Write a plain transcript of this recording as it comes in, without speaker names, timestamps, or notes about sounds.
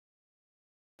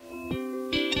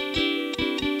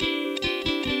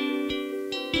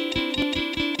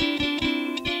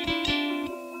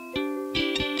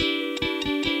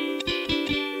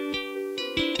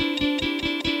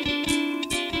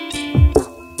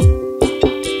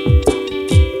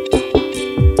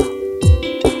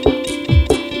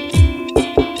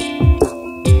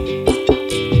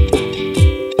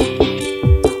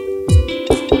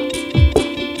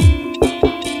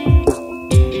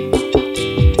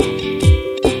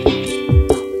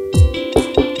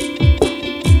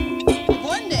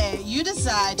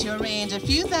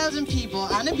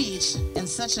beach in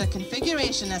such a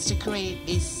configuration as to create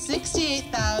a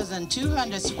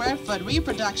 68,200 square foot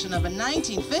reproduction of a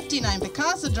 1959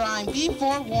 Picasso drawing, be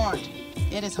forewarned,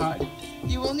 it is hard.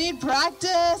 You will need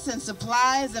practice and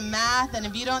supplies and math, and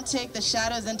if you don't take the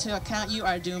shadows into account, you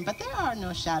are doomed. But there are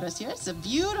no shadows here. It's a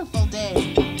beautiful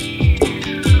day.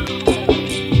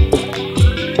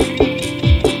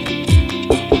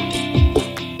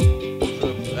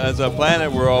 As a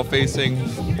planet, we're all facing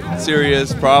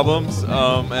serious problems,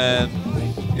 and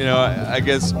you know, I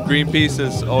guess Greenpeace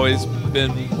has always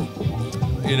been,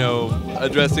 you know,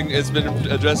 addressing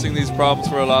these problems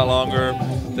for a lot longer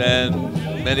than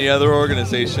many other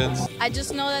organizations. I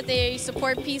just know that they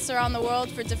support peace around the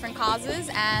world for different causes,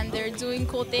 and they're doing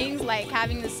cool things like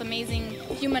having this amazing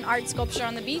human art sculpture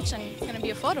on the beach, and it's going to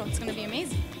be a photo. It's going to be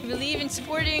amazing. We believe in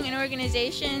supporting an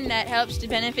organization that helps to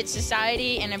benefit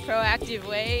society in a proactive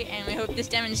way, and we hope this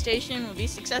demonstration will be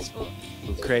successful.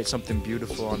 We'll create something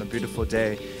beautiful on a beautiful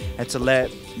day, and to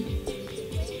let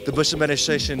the Bush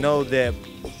administration know that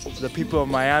the people of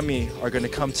Miami are going to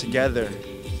come together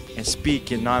and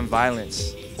speak in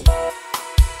nonviolence.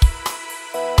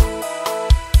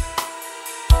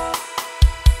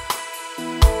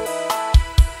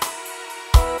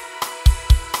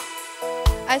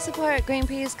 I support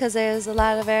Greenpeace because there's a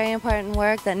lot of very important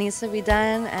work that needs to be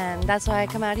done, and that's why I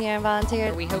come out here and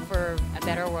volunteer. We hope for a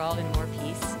better world and more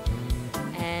peace,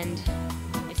 and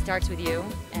it starts with you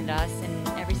and us and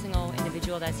every single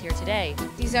individual that's here today.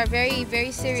 These are very,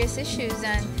 very serious issues,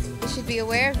 and we should be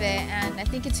aware of it, and I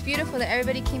think it's beautiful that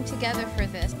everybody came together for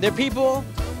this. They're people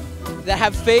that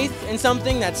have faith in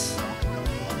something that's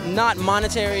not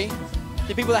monetary.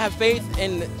 They're people that have faith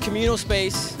in communal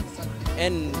space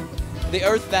and the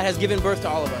earth that has given birth to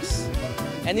all of us.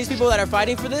 And these people that are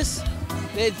fighting for this,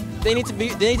 they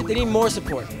need more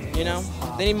support, you know?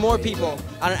 They need more people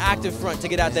on an active front to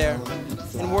get out there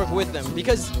and work with them,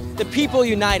 because the people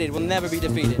united will never be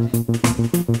defeated.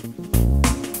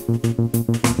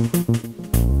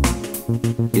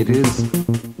 It is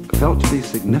felt to be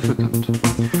significant,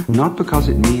 not because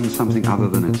it means something other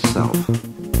than itself,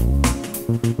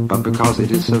 but because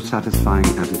it is so satisfying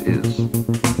as it is.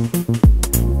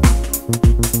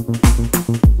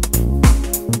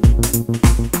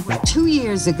 2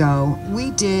 years ago,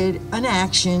 we did an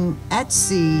action at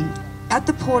sea at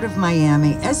the port of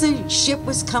Miami as a ship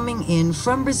was coming in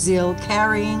from Brazil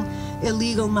carrying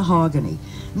illegal mahogany.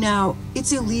 Now,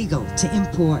 it's illegal to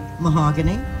import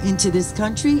mahogany into this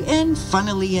country, and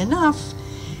funnily enough,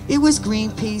 it was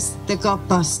Greenpeace that got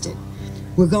busted.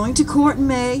 We're going to court in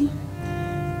May.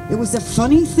 It was a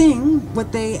funny thing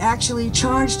what they actually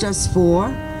charged us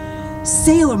for.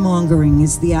 Sailor mongering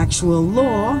is the actual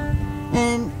law,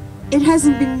 and it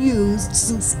hasn't been used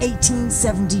since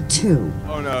 1872.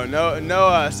 Oh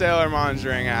no sailor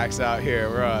mongering acts out here.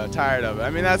 We're tired of it. I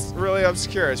mean, that's really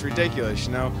obscure. It's ridiculous,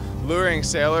 you know? Luring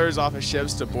sailors off of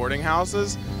ships to boarding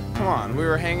houses? Come on, we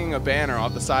were hanging a banner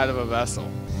off the side of a vessel.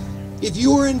 If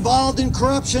you were involved in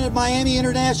corruption at Miami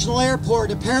International Airport,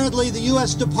 apparently the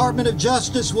U.S. Department of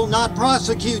Justice will not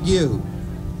prosecute you.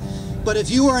 But if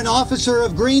you are an officer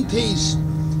of Greenpeace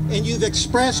and you've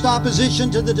expressed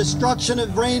opposition to the destruction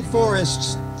of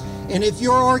rainforests, and if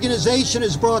your organization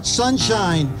has brought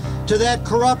sunshine to that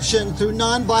corruption through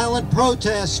nonviolent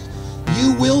protest,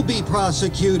 you will be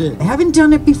prosecuted. They haven't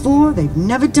done it before. They've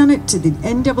never done it to the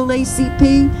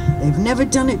NAACP. They've never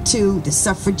done it to the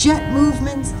suffragette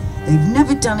movements. They've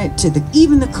never done it to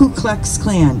even the Ku Klux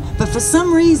Klan. But for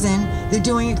some reason, they're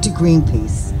doing it to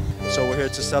Greenpeace. So we're here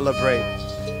to celebrate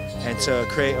and to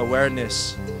create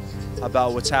awareness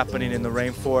about what's happening in the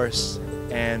rainforest,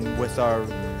 and with our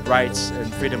rights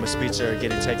and freedom of speech that are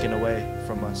getting taken away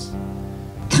from us.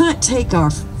 Can't take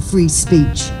our free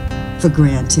speech for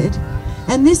granted,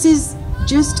 and this is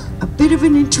just a bit of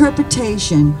an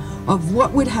interpretation of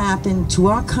what would happen to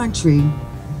our country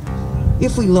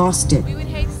if we lost it. We would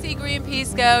hate to see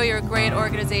Greenpeace go. You're a great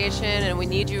organization and we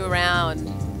need you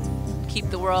around.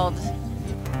 Keep the world.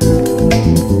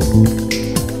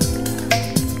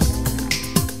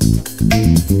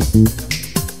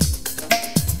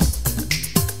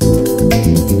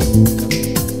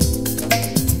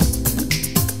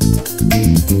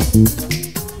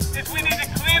 Is we need to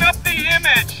clean up the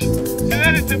image so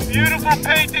that it's a beautiful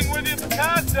painting worthy of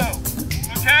Picasso,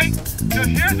 okay? So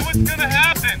here's what's gonna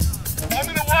happen. I'm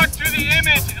gonna walk through the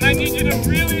image and I need you to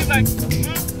really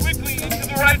move quickly into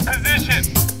the right position.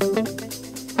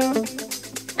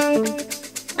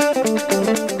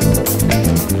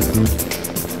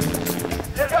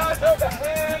 You guys are the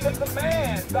hand of the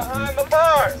man behind the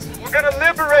bars. We're gonna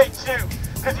liberate you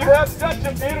because you have such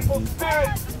a beautiful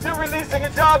spirit. You're releasing a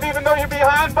job even though you're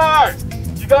behind bars.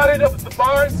 You got it up at the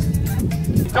bars.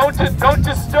 Don't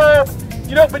disturb,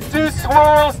 you know, but do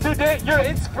swirls today.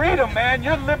 It's freedom, man.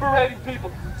 You're liberating people.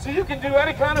 So you can do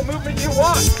any kind of movement you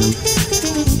want.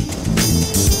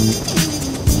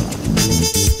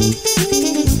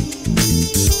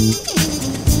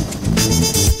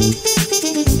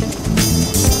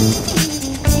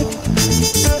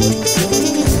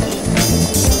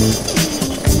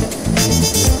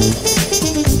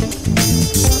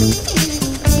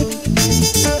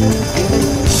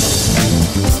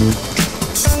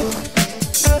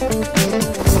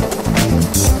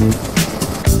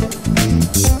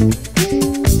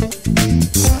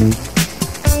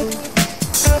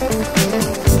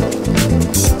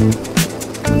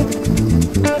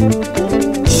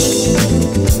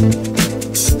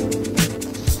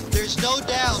 There's no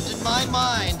doubt in my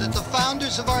mind that the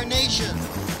founders of our nation,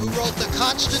 who wrote the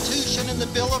Constitution and the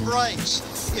Bill of Rights,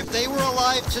 if they were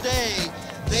alive today,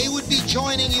 they would be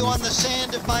joining you on the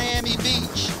sand of Miami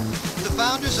Beach. The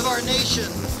founders of our nation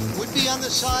would be on the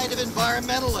side of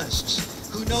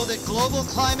environmentalists who know that global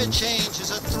climate change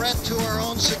is a threat to our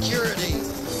own security.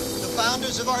 The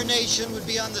founders of our nation would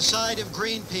be on the side of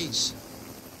Greenpeace.